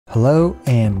Hello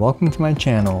and welcome to my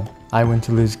channel, I Win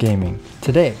to Lose Gaming.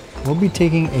 Today, we'll be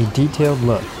taking a detailed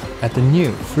look at the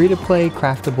new free-to-play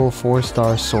craftable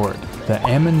 4-star sword, the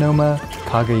Amenoma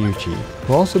Kageuchi.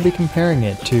 We'll also be comparing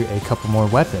it to a couple more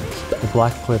weapons, the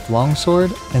Blackcliff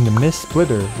Longsword and the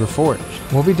Mistsplitter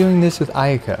Reforged. We'll be doing this with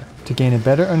Ayaka to gain a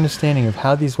better understanding of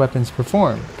how these weapons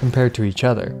perform compared to each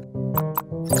other.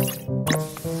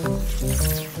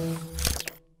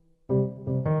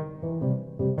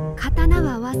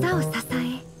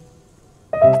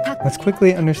 Let's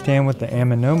quickly understand what the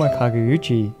Amenoma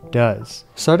Kageuchi does.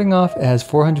 Starting off, it has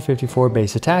 454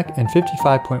 base attack and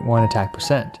 55.1 attack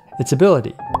percent. Its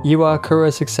ability,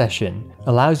 Iwakura Succession,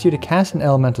 allows you to cast an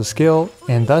elemental skill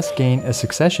and thus gain a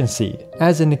succession seed,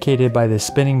 as indicated by the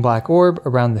spinning black orb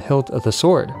around the hilt of the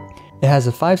sword. It has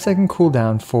a 5-second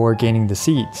cooldown for gaining the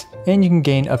seeds, and you can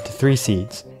gain up to 3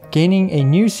 seeds. Gaining a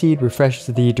new seed refreshes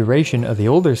the duration of the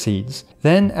older seeds.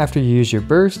 Then, after you use your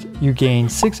burst, you gain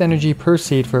 6 energy per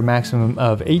seed for a maximum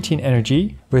of 18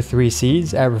 energy with 3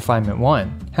 seeds at Refinement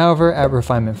 1. However, at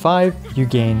Refinement 5, you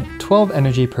gain 12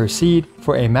 energy per seed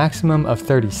for a maximum of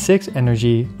 36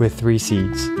 energy with 3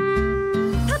 seeds.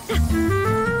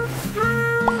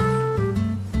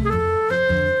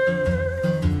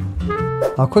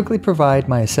 I'll quickly provide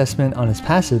my assessment on its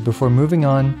passive before moving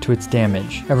on to its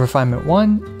damage. At Refinement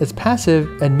 1, its passive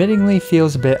admittingly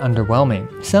feels a bit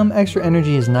underwhelming. Some extra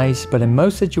energy is nice, but in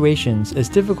most situations, it's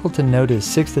difficult to notice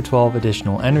 6 to 12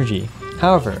 additional energy.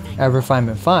 However, at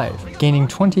Refinement 5, gaining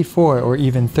 24 or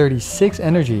even 36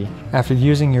 energy after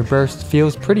using your burst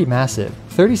feels pretty massive.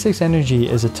 36 energy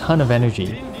is a ton of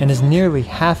energy, and is nearly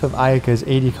half of Ayaka's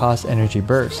 80 cost energy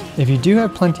burst. If you do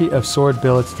have plenty of sword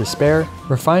billets to spare,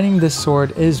 refining this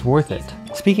sword is worth it.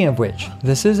 Speaking of which,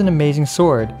 this is an amazing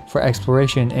sword for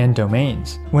exploration and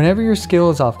domains. Whenever your skill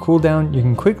is off cooldown, you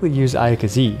can quickly use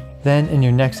Ayaka's E. Then in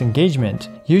your next engagement,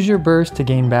 use your burst to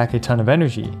gain back a ton of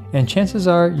energy, and chances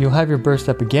are you'll have your burst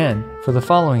up again for the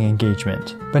following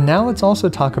engagement. But now let's also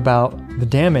talk about the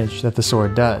damage that the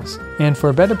sword does. And for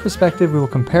a better perspective, we will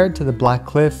compare it to the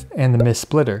Blackcliff and the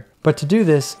Mistsplitter. But to do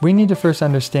this, we need to first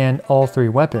understand all 3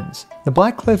 weapons. The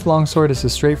Blackcliff Longsword is a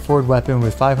straightforward weapon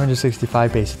with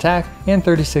 565 base attack and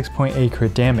 36.8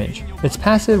 crit damage. Its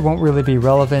passive won't really be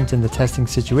relevant in the testing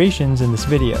situations in this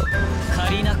video.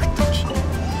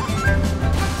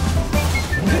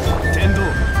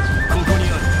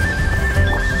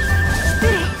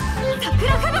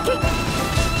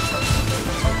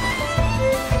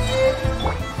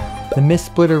 The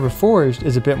Mistsplitter Reforged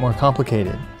is a bit more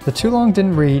complicated. The too long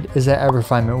didn't read is that at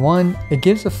Refinement 1, it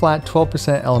gives a flat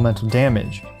 12% elemental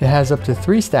damage. It has up to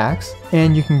 3 stacks,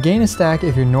 and you can gain a stack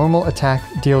if your normal attack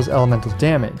deals elemental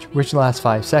damage, which lasts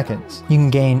 5 seconds. You can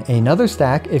gain another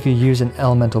stack if you use an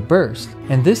elemental burst,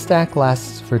 and this stack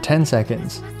lasts for 10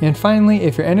 seconds. And finally,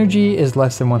 if your energy is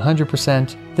less than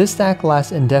 100%, this stack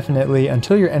lasts indefinitely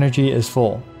until your energy is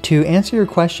full. To answer your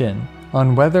question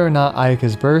on whether or not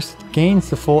Ayaka's burst gains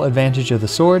the full advantage of the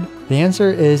sword, the answer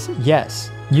is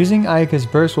yes. Using Ayaka's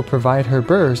burst will provide her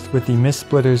burst with the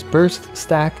Mistsplitter's burst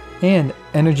stack and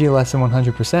energy less than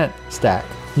 100% stack.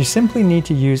 You simply need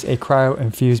to use a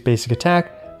cryo-infused basic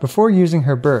attack before using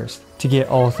her burst to get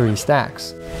all 3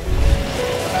 stacks.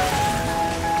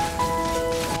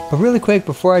 But really quick,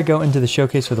 before I go into the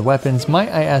showcase for the weapons, might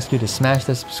I ask you to smash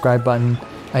that subscribe button.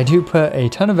 I do put a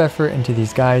ton of effort into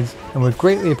these guides and would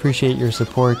greatly appreciate your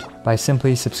support by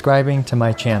simply subscribing to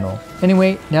my channel.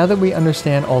 Anyway, now that we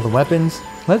understand all the weapons,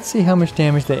 let's see how much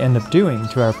damage they end up doing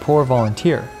to our poor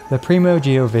volunteer, the Primo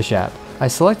Geo Vishap. I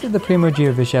selected the Primo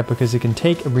Geo Vishap because it can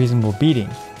take a reasonable beating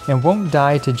and won't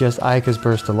die to just Ayaka's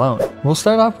burst alone. We'll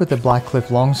start off with the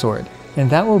Blackcliff Longsword, and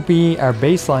that will be our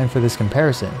baseline for this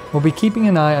comparison. We'll be keeping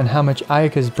an eye on how much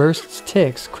Ayaka's burst's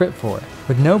ticks crit for.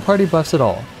 With no party buffs at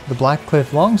all, the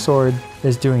Blackcliff Longsword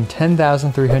is doing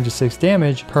 10,306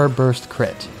 damage per burst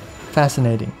crit.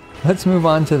 Fascinating. Let's move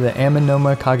on to the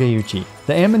Amenoma Kageuchi.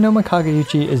 The Amenoma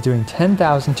Kageuchi is doing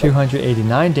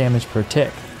 10,289 damage per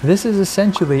tick. This is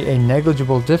essentially a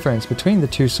negligible difference between the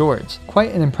 2 swords.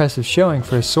 Quite an impressive showing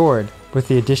for a sword with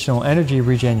the additional energy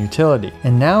regen utility.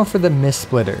 And now for the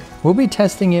Mistsplitter. We'll be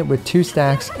testing it with 2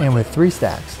 stacks and with 3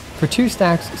 stacks. For 2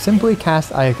 stacks, simply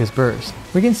cast Ayaka's burst.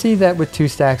 We can see that with 2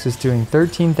 stacks it's doing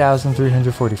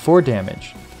 13,344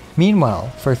 damage. Meanwhile,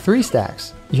 for 3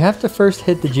 stacks, you have to first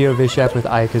hit the Geo Vishap with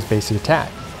Ayaka's basic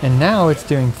attack, and now it's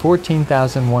doing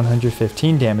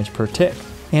 14,115 damage per tick.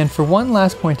 And for one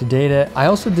last point of data, I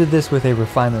also did this with a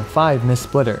Refinement 5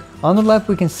 Mistsplitter. On the left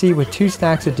we can see with 2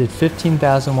 stacks it did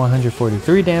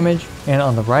 15,143 damage, and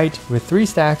on the right, with 3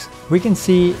 stacks, we can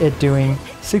see it doing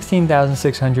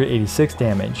 16,686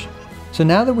 damage. So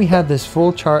now that we have this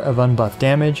full chart of unbuffed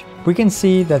damage, we can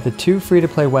see that the two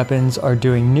free-to-play weapons are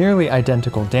doing nearly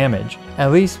identical damage,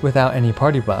 at least without any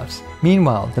party buffs.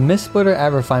 Meanwhile, the Mistsplitter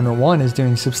at Refinement 1 is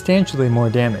doing substantially more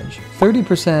damage,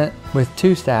 30% with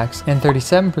 2 stacks and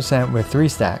 37% with 3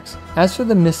 stacks. As for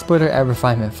the Mistsplitter at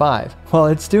Refinement 5, well,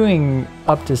 it's doing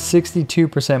up to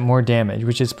 62% more damage,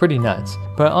 which is pretty nuts.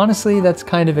 But honestly, that's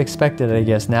kind of expected, I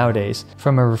guess, nowadays,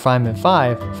 from a Refinement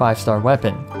 5 5-star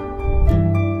weapon.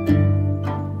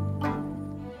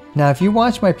 Now, if you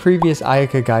watched my previous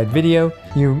Ayaka guide video,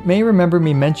 you may remember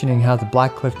me mentioning how the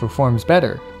Blackcliff performs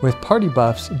better with party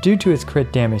buffs due to its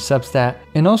crit damage substat,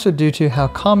 and also due to how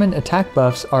common attack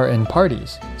buffs are in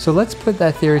parties. So let's put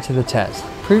that theory to the test.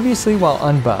 Previously, while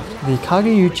unbuffed, the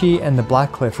Kageuchi and the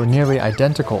Blackcliff were nearly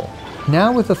identical.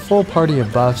 Now with a full party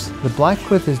of buffs, the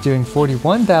Blackcliff is doing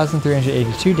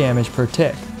 41,382 damage per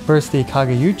tick, versus the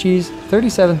Kageuchi's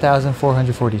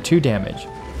 37,442 damage.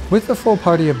 With the full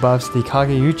party of buffs, the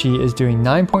Kageuchi is doing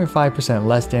 9.5%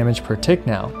 less damage per tick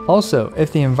now. Also,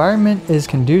 if the environment is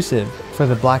conducive for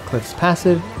the Blackcliff's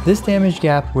passive, this damage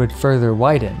gap would further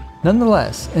widen.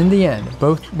 Nonetheless, in the end,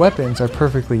 both weapons are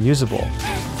perfectly usable.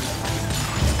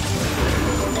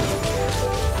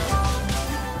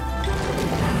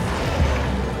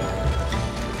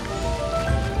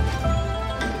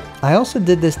 I also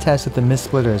did this test with the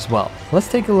Mistsplitter as well. Let's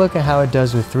take a look at how it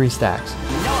does with 3 stacks.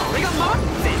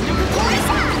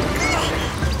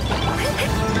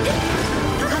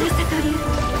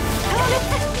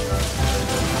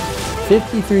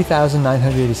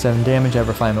 53,987 damage at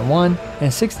Refinement 1,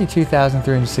 and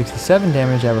 62,367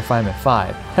 damage at Refinement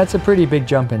 5. That's a pretty big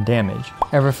jump in damage.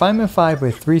 At Refinement 5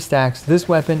 with 3 stacks, this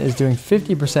weapon is doing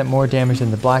 50% more damage than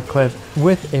the Blackcliff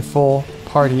with a full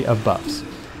party of buffs.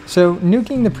 So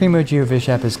nuking the Primo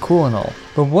Geovishap is cool and all,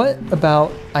 but what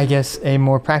about, I guess, a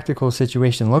more practical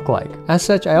situation look like? As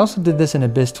such, I also did this in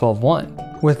Abyss 12.1.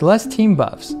 With less team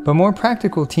buffs, but more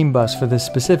practical team buffs for this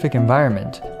specific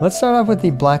environment. Let's start off with the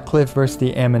Blackcliff versus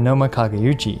the Amenoma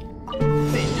Kageuchi.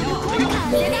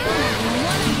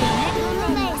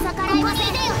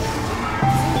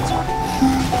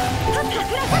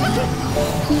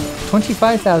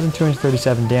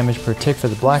 25,237 damage per tick for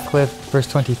the Blackcliff versus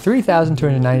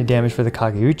 23,290 damage for the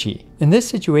Kageuchi. In this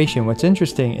situation, what's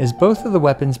interesting is both of the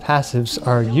weapons' passives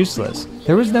are useless.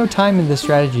 There was no time in this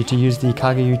strategy to use the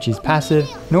Kageuchi's passive,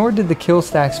 nor did the kill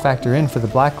stacks factor in for the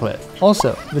Blackcliff.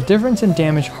 Also, the difference in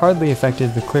damage hardly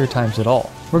affected the clear times at all.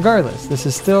 Regardless, this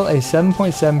is still a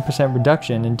 7.7%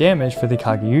 reduction in damage for the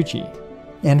Kageuchi.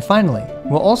 And finally,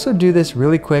 we'll also do this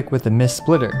really quick with the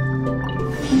Mistsplitter.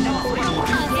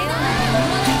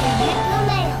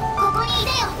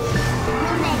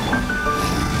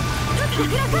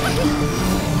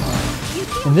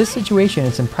 In this situation,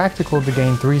 it's impractical to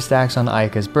gain 3 stacks on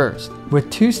Ayaka's burst. With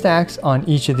 2 stacks on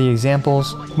each of the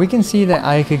examples, we can see that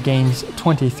Ayaka gains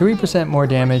 23% more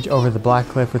damage over the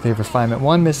Blackcliff with a Refinement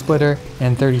 1 Mistsplitter,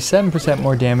 and 37%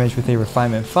 more damage with a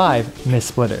Refinement 5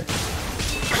 Mistsplitter.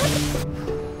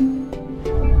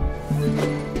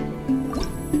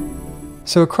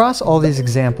 So across all these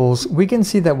examples, we can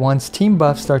see that once team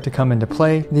buffs start to come into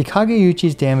play, the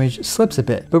Kageuchi's damage slips a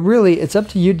bit. But really, it's up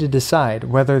to you to decide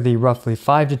whether the roughly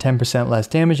 5 to 10% less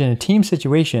damage in a team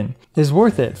situation is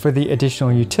worth it for the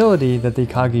additional utility that the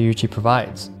Kageuchi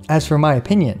provides. As for my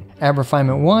opinion, at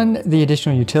Refinement 1, the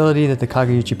additional utility that the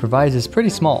Kageuchi provides is pretty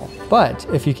small, but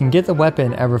if you can get the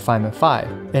weapon at Refinement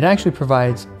 5, it actually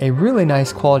provides a really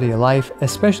nice quality of life,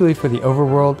 especially for the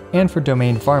Overworld and for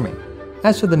domain farming.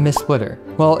 As for the Mistsplitter,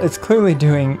 well, it's clearly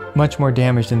doing much more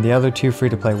damage than the other 2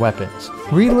 free-to-play weapons.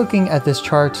 Re-looking at this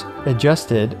chart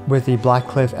adjusted with the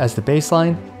Blackcliff as the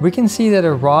baseline, we can see that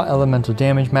a raw elemental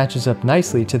damage matches up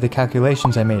nicely to the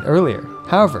calculations I made earlier.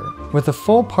 However, with a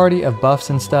full party of buffs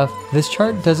and stuff, this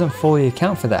chart doesn't fully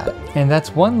account for that. And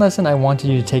that's one lesson I wanted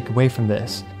you to take away from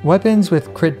this. Weapons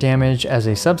with crit damage as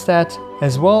a substat,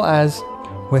 as well as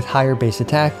with higher base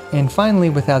attack, and finally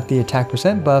without the attack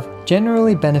percent buff,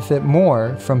 generally benefit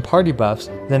more from party buffs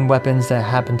than weapons that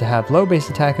happen to have low base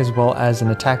attack as well as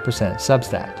an attack percent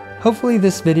substat. Hopefully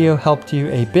this video helped you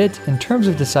a bit in terms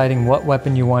of deciding what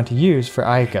weapon you want to use for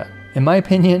Ayaka. In my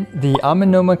opinion, the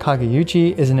Amenoma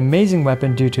Kageuchi is an amazing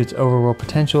weapon due to its overworld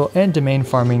potential and domain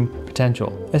farming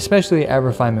potential, especially at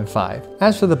Refinement 5.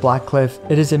 As for the Blackcliff,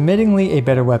 it is admittingly a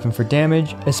better weapon for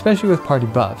damage, especially with party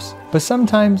buffs, but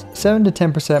sometimes 7 to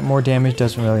 10% more damage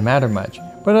doesn't really matter much,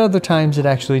 but other times it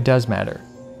actually does matter.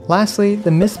 Lastly, the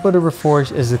Mistsplitter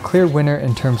Reforged is a clear winner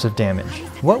in terms of damage.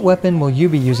 What weapon will you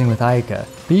be using with Ayaka?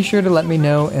 Be sure to let me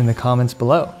know in the comments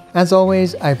below. As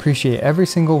always, I appreciate every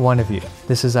single one of you.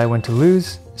 This is I Want to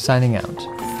Lose, signing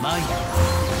out.